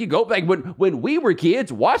 right? Like you go back when we were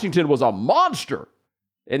kids, Washington was a monster.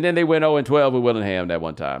 And then they went 0-12 with Willingham that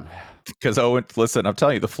one time. Because listen, I'm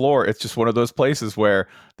telling you, the floor, it's just one of those places where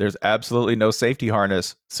there's absolutely no safety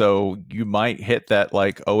harness. So you might hit that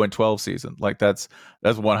like 0-12 season. Like that's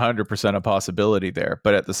 100% a possibility there.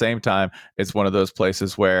 But at the same time, it's one of those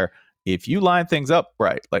places where if you line things up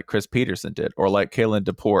right, like Chris Peterson did, or like Kalen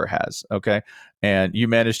DeBoer has, okay, and you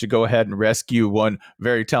manage to go ahead and rescue one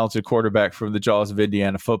very talented quarterback from the jaws of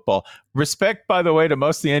Indiana football. Respect, by the way, to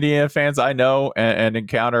most of the Indiana fans I know and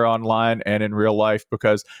encounter online and in real life,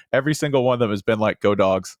 because every single one of them has been like, go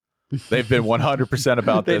Dogs. They've been 100%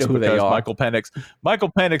 about They this know who they because are. Michael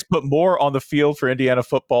Penix put more on the field for Indiana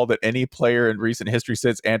football than any player in recent history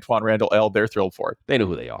since Antoine Randall L. They're thrilled for it. They know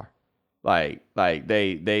who they are. Like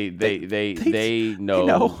they know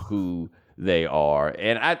know. who they are.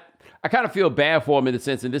 And I kind of feel bad for them in the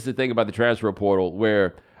sense, and this is the thing about the transfer portal,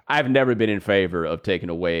 where I've never been in favor of taking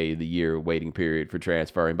away the year waiting period for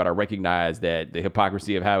transferring, but I recognize that the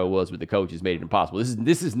hypocrisy of how it was with the coaches made it impossible.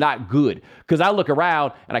 This is not good, because I look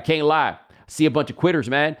around and I can't lie. I see a bunch of quitters,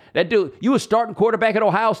 man. That dude, you a starting quarterback at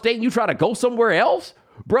Ohio State and you try to go somewhere else?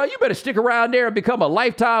 Bro, you better stick around there and become a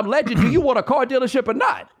lifetime legend. Do you want a car dealership or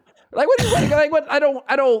not? Like, what do you like? What?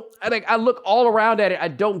 I look all around at it. I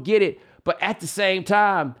don't get it. But at the same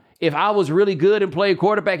time, if I was really good and played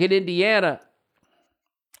quarterback in Indiana,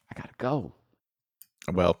 I gotta go.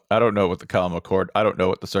 Well, I don't know what the Kyle McCord. I don't know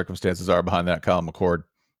what the circumstances are behind that Kyle McCord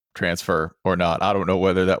transfer or not. I don't know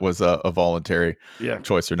whether that was a voluntary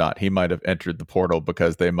choice or not. He might have entered the portal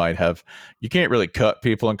because they might have. You can't really cut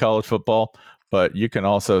people in college football, but you can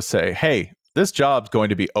also say, "Hey, this job's going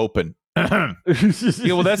to be open." Well,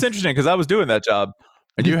 that's interesting because I was doing that job,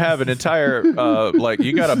 and you have an entire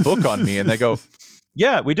you got a book on me, and they go,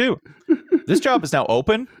 "Yeah, we do. This job is now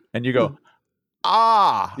open," and you go.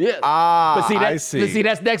 But see,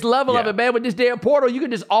 that's next level of it, man. With this damn portal, you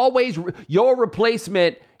can just always your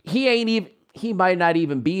replacement. He might not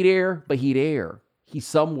even be there, but he there. He's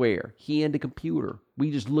somewhere. He in the computer.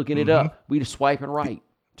 We just looking it up. We just swiping right.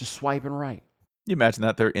 You imagine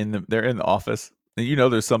that they're in the office. And you know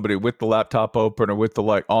there's somebody with the laptop open or with the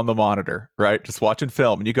on the monitor, right? Just watching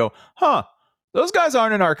film, and you go, "Huh, those guys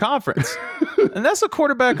aren't in our conference." And that's a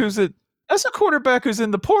quarterback who's in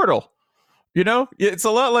the portal. You know, it's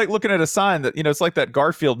a lot like looking at a sign that, it's like that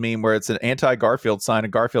Garfield meme where it's an anti-Garfield sign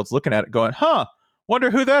and Garfield's looking at it going, "Huh,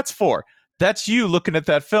 wonder who that's for." That's you looking at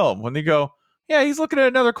that film when you go, "Yeah, he's looking at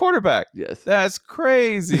another quarterback." Yes. That's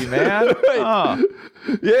crazy, man.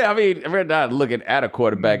 Yeah, I mean, we're not looking at a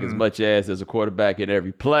quarterback as much as there's a quarterback in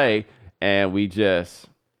every play, and we just,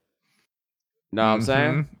 know what I'm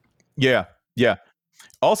saying? Yeah.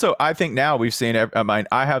 Also, I think now we've seen,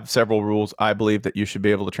 I have several rules. I believe that you should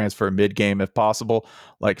be able to transfer mid-game if possible.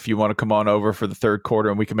 Like if you want to come on over for the third quarter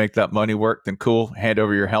and we can make that money work, then cool. Hand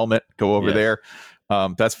over your helmet, go over there.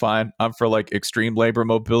 That's fine. I'm for extreme labor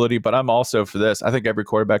mobility, but I'm also for this. I think every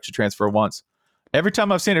quarterback should transfer once. Every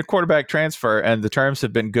time I've seen a quarterback transfer and the terms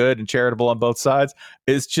have been good and charitable on both sides,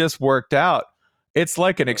 it's just worked out. It's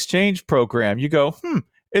like an exchange program. You go,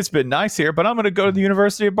 it's been nice here, but I'm going to go to the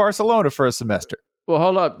University of Barcelona for a semester. Well,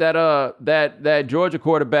 hold up. That Georgia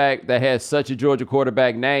quarterback that has such a Georgia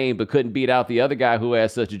quarterback name but couldn't beat out the other guy who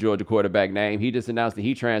has such a Georgia quarterback name. He just announced that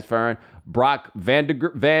he's transferring. Brock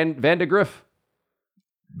Vandegrift.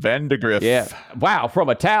 Yeah. Wow. From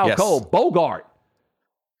a town called Bogart.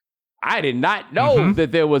 I did not know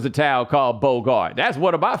that there was a town called Bogart. That's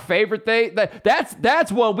one of my favorite things.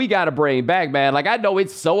 That's one we got to bring back, man. Like, I know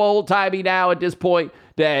it's so old-timey now at this point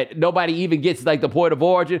that nobody even gets the point of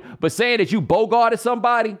origin. But saying that you Bogarted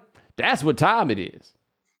somebody, that's what time it is.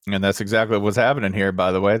 And that's exactly what's happening here,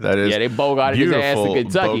 by the way. That is they Bogarted his ass to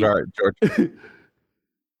Kentucky. Bogart, Georgia.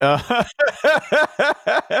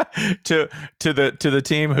 to the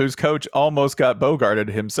team whose coach almost got Bogarted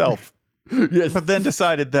himself. Yes. But then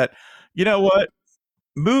decided that, you know what?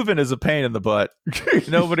 Moving is a pain in the butt.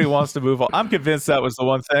 Nobody wants to move on. I'm convinced that was the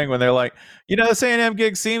one thing when they're like, this A&M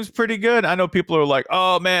gig seems pretty good. I know people are like,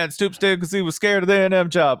 "Oh man, Stoops did because he was scared of the A&M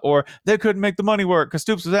job," or they couldn't make the money work because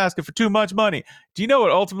Stoops was asking for too much money. Do you know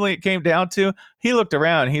what ultimately it came down to? He looked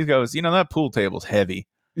around and he goes, "That pool table's heavy.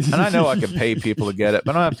 And I know I can pay people to get it,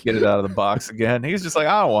 but I don't have to get it out of the box again." He's just like,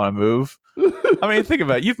 "I don't want to move." I mean, think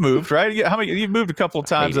about it. You've moved, right? You've moved a couple of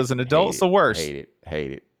times as an adult. It's the worst. Hate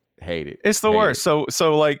it. It's the worst. So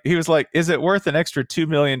he was like, "Is it worth an extra $2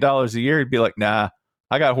 million a year?" He'd be like, "Nah,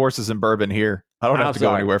 I got horses in bourbon here. I don't have to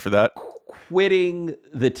go anywhere for that." Quitting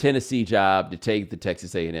the Tennessee job to take the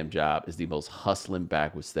Texas A&M job is the most hustling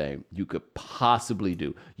backwards thing you could possibly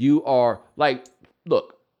do. You are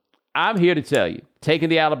look, I'm here to tell you, taking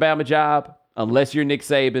the Alabama job, unless you're Nick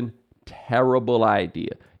Saban, terrible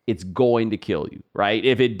idea. It's going to kill you, right?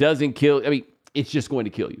 If it doesn't kill, it's just going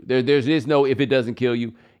to kill you. There is no if it doesn't kill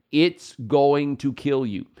you. It's going to kill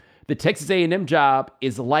you. The Texas A&M job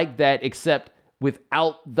is like that, except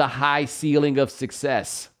without the high ceiling of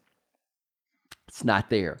success. It's not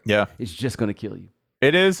there. Yeah. It's just going to kill you.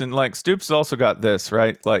 It is. And Stoops also got this,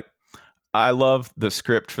 right? I love the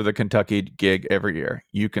script for the Kentucky gig every year.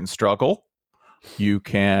 You can struggle. You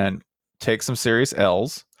can take some serious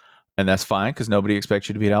L's, and that's fine because nobody expects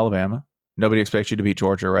you to beat Alabama. Nobody expects you to beat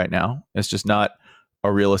Georgia right now. It's just not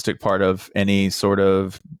a realistic part of any sort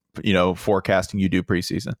of forecasting you do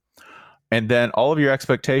preseason. And then all of your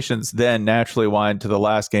expectations then naturally wind to the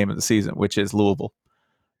last game of the season, which is Louisville.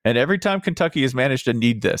 And every time Kentucky has managed to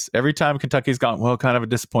need this, every time Kentucky's gone, well, kind of a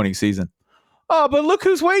disappointing season. Oh, but look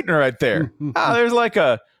who's waiting right there. There's like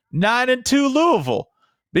a 9-2 Louisville.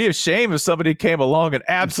 Be a shame if somebody came along and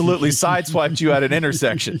absolutely sideswiped you at an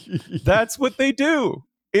intersection. That's what they do.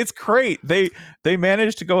 It's great. They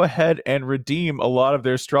managed to go ahead and redeem a lot of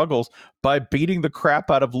their struggles by beating the crap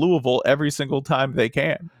out of Louisville every single time they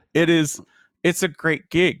can. It's a great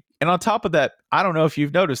gig. And on top of that, I don't know if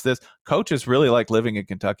you've noticed this, coaches really like living in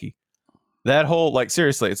Kentucky. That whole,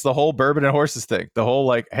 seriously, it's the whole bourbon and horses thing. The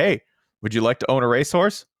whole hey, would you like to own a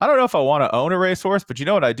racehorse? I don't know if I want to own a racehorse, but you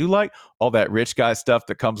know what I do like? All that rich guy stuff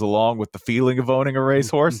that comes along with the feeling of owning a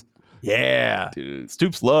racehorse. Yeah. Dude,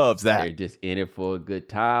 Stoops loves that. They're just in it for a good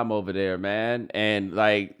time over there, man. And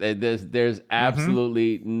there's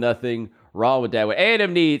absolutely nothing wrong with that. What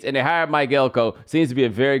A&M needs, and they hired Mike Elko, seems to be a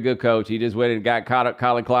very good coach. He just went and got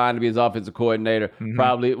Colin Klein to be his offensive coordinator.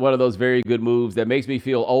 Probably one of those very good moves that makes me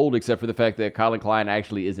feel old, except for the fact that Colin Klein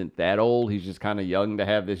actually isn't that old. He's just kind of young to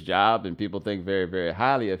have this job, and people think very, very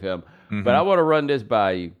highly of him. But I want to run this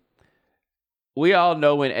by you. We all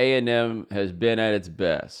know when A&M has been at its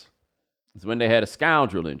best. It's when they had a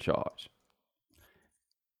scoundrel in charge.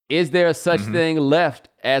 Is there such thing left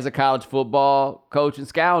as a college football coach and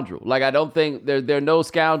scoundrel? I don't think there are no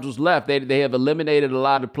scoundrels left. They have eliminated a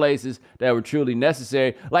lot of places that were truly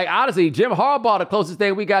necessary. Honestly, Jim Harbaugh, the closest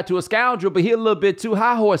thing we got to a scoundrel, but he a little bit too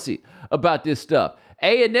high-horsey about this stuff.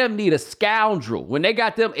 A&M need a scoundrel. When they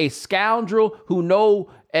got them a scoundrel who know,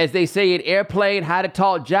 as they say in Airplane, how to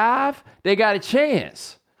talk jive, they got a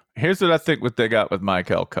chance. Here's what I think what they got with Mike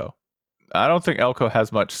Elko. I don't think Elko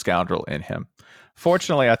has much scoundrel in him.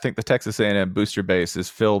 Fortunately, I think the Texas A&M booster base is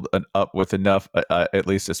filled up with enough, at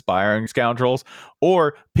least aspiring scoundrels,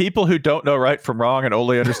 or people who don't know right from wrong and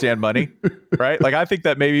only understand money, right? I think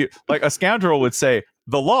that maybe a scoundrel would say,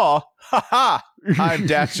 the law, I'm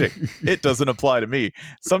dashing. It doesn't apply to me.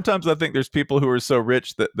 Sometimes I think there's people who are so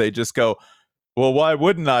rich that they just go, well, why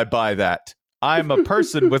wouldn't I buy that? I'm a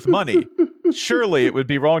person with money. Surely it would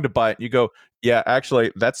be wrong to buy it. You go, yeah,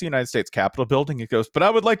 actually, that's the United States Capitol building. He goes, but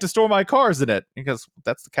I would like to store my cars in it. He goes,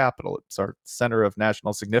 that's the Capitol. It's our center of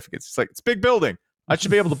national significance. It's it's a big building. I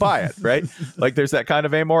should be able to buy it, right? There's that kind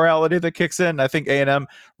of amorality that kicks in. I think A&M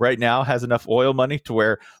right now has enough oil money to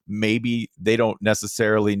where maybe they don't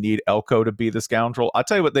necessarily need Elko to be the scoundrel. I'll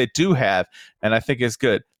tell you what they do have, and I think is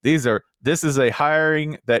good. This is a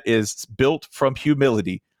hiring that is built from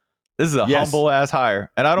humility. This is a humble ass hire.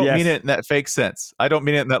 And I don't mean it in that fake sense. I don't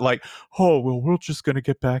mean it in that we're just going to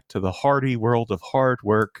get back to the hardy world of hard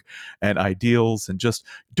work and ideals and just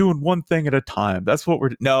doing one thing at a time. That's what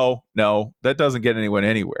no, that doesn't get anyone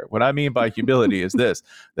anywhere. What I mean by humility is this.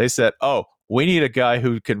 They said, we need a guy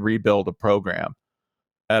who can rebuild a program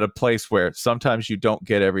at a place where sometimes you don't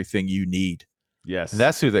get everything you need. Yes. And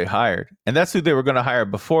that's who they hired. And that's who they were going to hire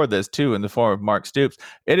before this, too, in the form of Mark Stoops.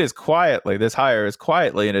 This hire is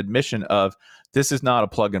quietly an admission of this is not a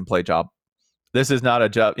plug and play job. This is not a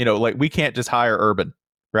job. We can't just hire Urban,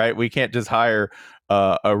 right? We can't just hire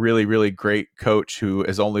a really, really great coach who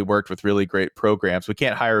has only worked with really great programs. We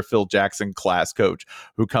can't hire a Phil Jackson class coach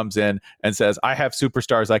who comes in and says, I have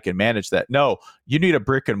superstars, I can manage that. No, you need a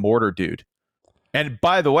brick and mortar dude. And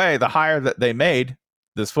by the way, the hire that they made,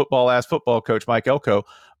 this football coach, Mike Elko,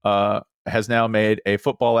 has now made a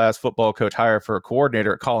football coach hire for a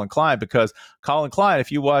coordinator at Colin Klein, because Colin Klein,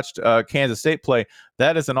 if you watched Kansas State play,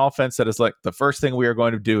 that is an offense that is the first thing we are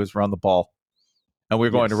going to do is run the ball. And we're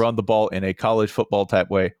going to run the ball in a college football type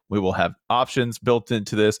way. We will have options built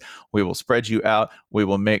into this. We will spread you out. We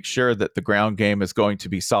will make sure that the ground game is going to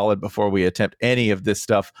be solid before we attempt any of this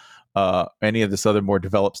stuff, any of this other more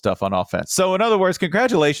developed stuff on offense. So in other words,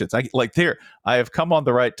 congratulations. I have come on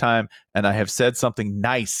the right time, and I have said something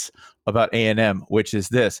nice about A&M, which is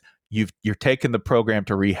this. You're taking the program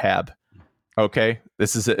to rehab. Okay,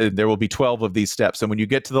 there will be 12 of these steps. And when you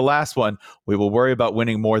get to the last one, we will worry about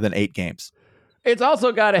winning more than 8 games. It's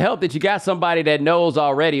also got to help that you got somebody that knows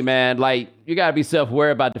already, man. You got to be self-aware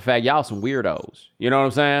about the fact y'all some weirdos. You know what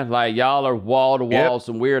I'm saying? Y'all are wall-to-wall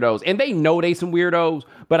some weirdos. And they know they some weirdos,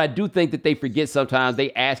 but I do think that they forget sometimes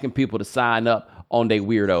they asking people to sign up on they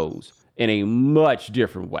weirdos in a much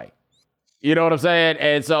different way. You know what I'm saying?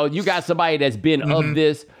 And so you got somebody that's been of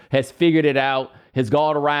this, has figured it out, has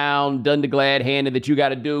gone around, done the glad handing that you got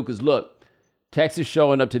to do. Because look, Texas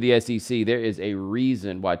showing up to the SEC, there is a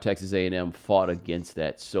reason why Texas A&M fought against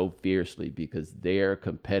that so fiercely, because their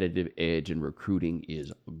competitive edge in recruiting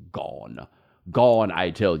is gone. Gone,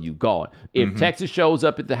 I tell you, gone. If Texas shows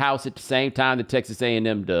up at the house at the same time that Texas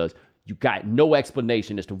A&M does, you got no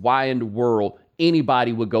explanation as to why in the world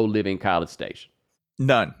anybody would go live in College Station.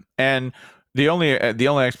 None. And the only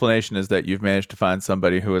explanation is that you've managed to find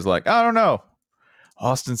somebody who is like, I don't know,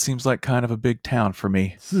 Austin seems like kind of a big town for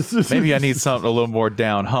me. Maybe I need something a little more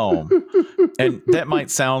down home. And that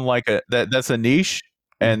might sound like that's a niche,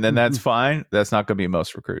 and then that's fine. That's not going to be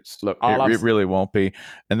most recruits. Look, it really won't be.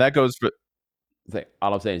 And that goes for...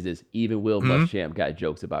 All I'm saying is this. Even Will Muschamp got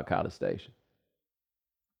jokes about College Station.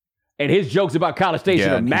 And his jokes about College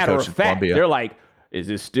Station are matter of fact. Columbia. They're like, is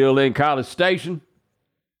it still in College Station?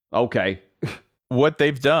 Okay. What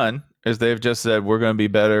they've done is they've just said we're going to be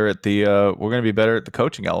better at the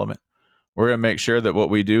coaching element. We're going to make sure that what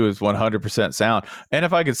we do is 100% sound. And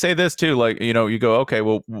if I could say this too, like, you go, okay,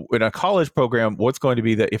 well, in a college program, what's going to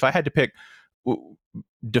be that if I had to pick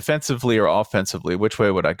defensively or offensively, which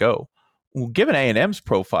way would I go? Well, given A&M's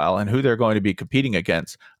profile and who they're going to be competing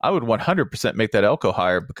against, I would 100% make that Elko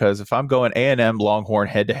hire, because if I'm going A&M Longhorn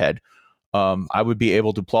head to head, I would be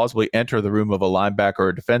able to plausibly enter the room of a linebacker or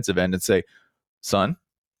a defensive end and say, son,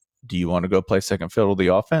 do you want to go play second fiddle to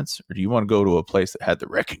the offense, or do you want to go to a place that had the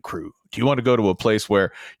wrecking crew? Do you want to go to a place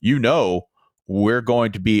where we're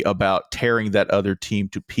going to be about tearing that other team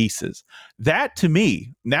to pieces? That, to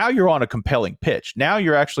me, now you're on a compelling pitch. Now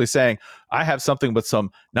you're actually saying, I have something with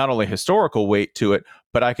some not only historical weight to it,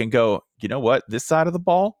 but I can go, you know what, this side of the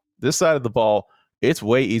ball, it's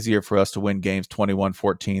way easier for us to win games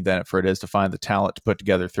 21-14 than for it is to find the talent to put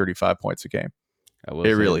together 35 points a game. It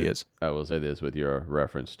really is. I will say this with your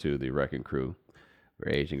reference to the wrecking crew.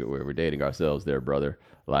 We're dating ourselves there, brother.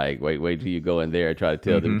 Like, wait till you go in there and try to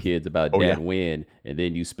tell them kids about win, and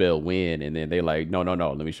then you spell win, and then they like, no,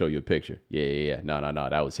 let me show you a picture. Yeah. No,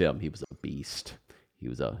 that was him. He was a beast. He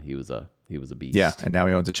was a beast. Yeah, and now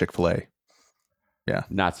he owns a Chick-fil-A. Yeah.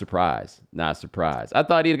 Not surprised. I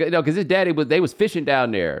thought because his daddy they was fishing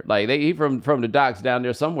down there. Like he from the docks down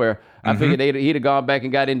there somewhere. I figured he'd have gone back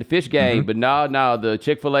and got into fish game, but no, the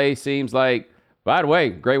Chick-fil-A seems like, by the way,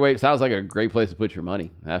 great way. Sounds like a great place to put your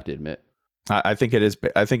money, I have to admit. I think it is.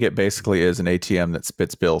 I think it basically is an ATM that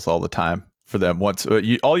spits bills all the time for them. Once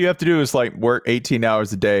all you have to do is like work 18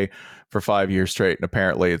 hours a day for 5 years straight, and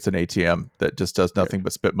apparently it's an ATM that just does nothing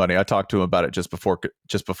but spit money. I talked to him about it just before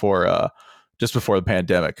the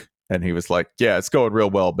pandemic, and he was like, "Yeah, it's going real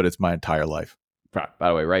well, but it's my entire life." By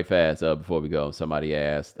the way, right fast before we go, somebody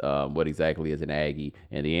asked, "What exactly is an Aggie?"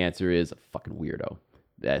 And the answer is a fucking weirdo.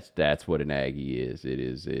 That's what an Aggie is. It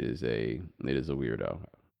is a weirdo.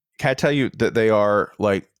 Can I tell you that they are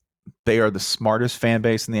the smartest fan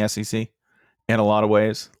base in the SEC in a lot of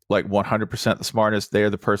ways? Like 100% the smartest. They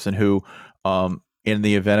are the person who, in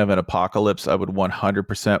the event of an apocalypse, I would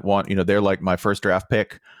 100% want. They're like my first draft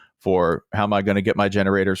pick for how am I going to get my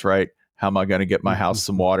generators right? How am I going to get my house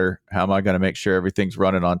some water? How am I going to make sure everything's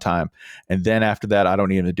running on time? And then after that, I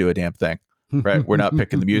don't even do a damn thing. Right? We're not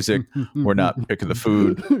picking the music. We're not picking the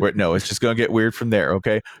food. No, it's just going to get weird from there.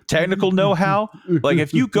 Okay. Technical know-how. Like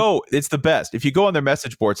if you go, it's the best. If you go on their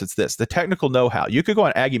message boards, it's this, the technical know-how. You could go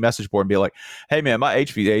on Aggie message board and be like, hey man, my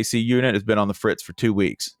HVAC unit has been on the fritz for 2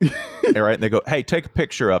 weeks. All right. And they go, hey, take a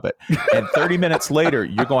picture of it. And 30 minutes later,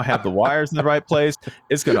 you're going to have the wires in the right place.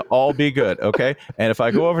 It's going to all be good. Okay. And if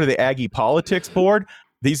I go over to the Aggie politics board,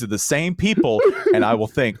 these are the same people, and I will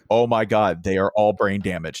think, oh my God, they are all brain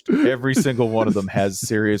damaged. Every single one of them has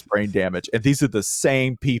serious brain damage, and these are the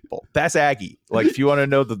same people. That's Aggie. Like, if you want to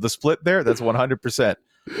know the split there, that's 100%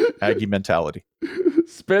 Aggie mentality.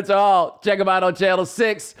 Spencer Hall, check him out on Channel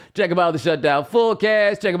 6. Check him out on the Shutdown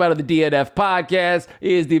Fullcast. Check him out on the DNF Podcast.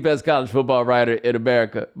 He is the best college football writer in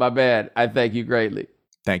America. My man, I thank you greatly.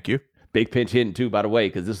 Thank you. Big pinch hitting too, by the way,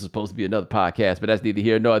 because this is supposed to be another podcast, but that's neither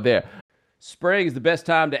here nor there. Spring is the best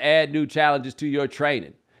time to add new challenges to your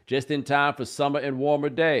training, just in time for summer and warmer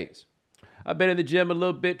days. I've been in the gym a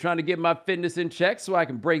little bit trying to get my fitness in check so I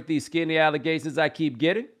can break these skinny allegations I keep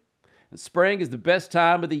getting. And spring is the best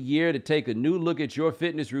time of the year to take a new look at your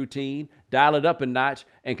fitness routine, dial it up a notch,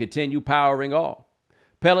 and continue powering on.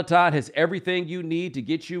 Peloton has everything you need to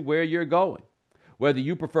get you where you're going. Whether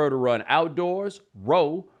you prefer to run outdoors,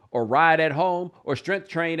 row, or ride at home, or strength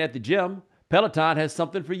train at the gym, Peloton has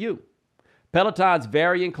something for you. Peloton's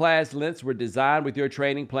varying class lengths were designed with your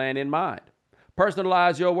training plan in mind.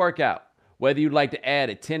 Personalize your workout, whether you'd like to add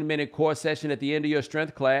a 10-minute core session at the end of your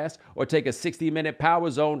strength class or take a 60-minute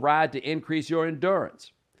power zone ride to increase your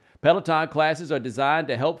endurance. Peloton classes are designed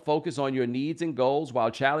to help focus on your needs and goals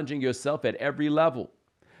while challenging yourself at every level.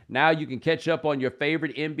 Now you can catch up on your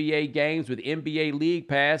favorite NBA games with NBA League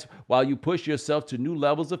Pass while you push yourself to new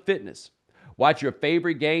levels of fitness. Watch your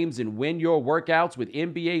favorite games and win your workouts with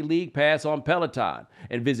NBA League Pass on Peloton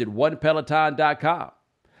and visit onepeloton.com.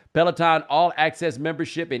 Peloton All-Access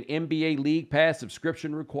membership and NBA League Pass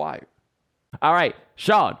subscription required. All right,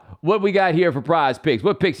 Sean, what we got here for Prize Picks?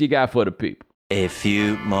 What picks you got for the people? A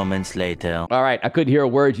few moments later. All right, I couldn't hear a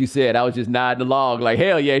word you said. I was just nodding along like,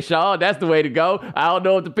 hell yeah, Sean, that's the way to go. I don't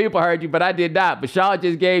know if the people heard you, but I did not. But Sean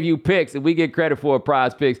just gave you picks, and we get credit for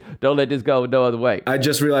Prize Picks. Don't let this go no other way. I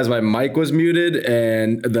just realized my mic was muted,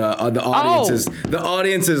 and the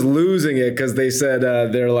audience is losing it because they said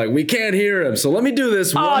they're like, we can't hear him. So let me do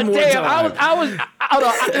this one more time.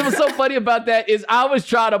 It was so funny about that is I was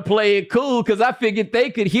trying to play it cool because I figured they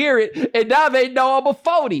could hear it, and now they know I'm a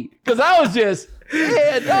phony because I was just.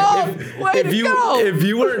 Yeah, dog, if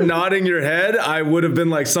you weren't nodding your head, I would have been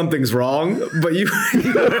like, something's wrong. But you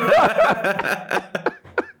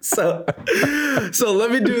So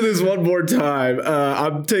let me do this one more time.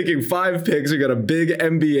 I'm taking 5 picks. We got a big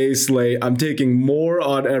NBA slate. I'm taking more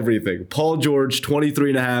on everything. Paul George,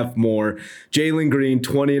 23.5 more. Jalen Green,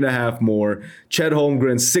 20.5 more. Chet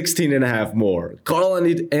Holmgren, 16.5 more. Karl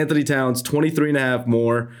Anthony Towns, 23.5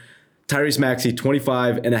 more. Tyrese Maxey,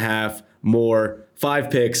 25.5 more.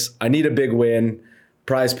 5 picks. I need a big win.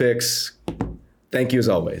 Prize Picks. Thank you as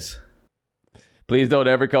always. Please don't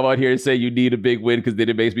ever come out here and say you need a big win because then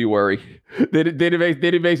it makes me worry. Then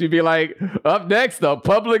it makes me be like, up next, the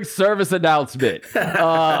public service announcement.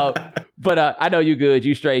 But I know you good.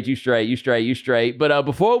 You straight. But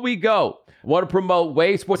before we go, I want to promote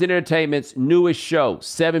Wave Sports and Entertainment's newest show,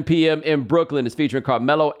 7 p.m. in Brooklyn. It's featuring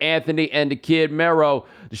Carmelo Anthony and the Kid Mero.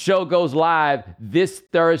 The show goes live this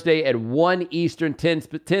Thursday at 1 Eastern, 10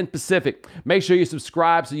 Pacific. Make sure you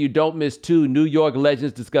subscribe so you don't miss 2 New York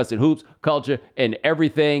legends discussing hoops, culture, and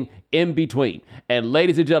everything in between. And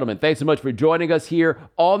ladies and gentlemen, thanks so much for joining us here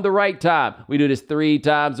on The Right Time. We do this 3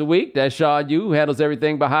 times a week. That's Sean Yu, who handles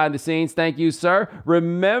everything behind the scenes. Thank you, sir.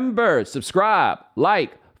 Remember, subscribe,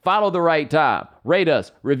 like, follow The Right Time. Rate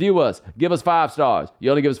us, review us, give us 5 stars. You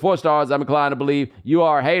only give us 4 stars, I'm inclined to believe you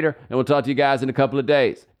are a hater, and we'll talk to you guys in a couple of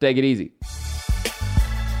days. Take it easy.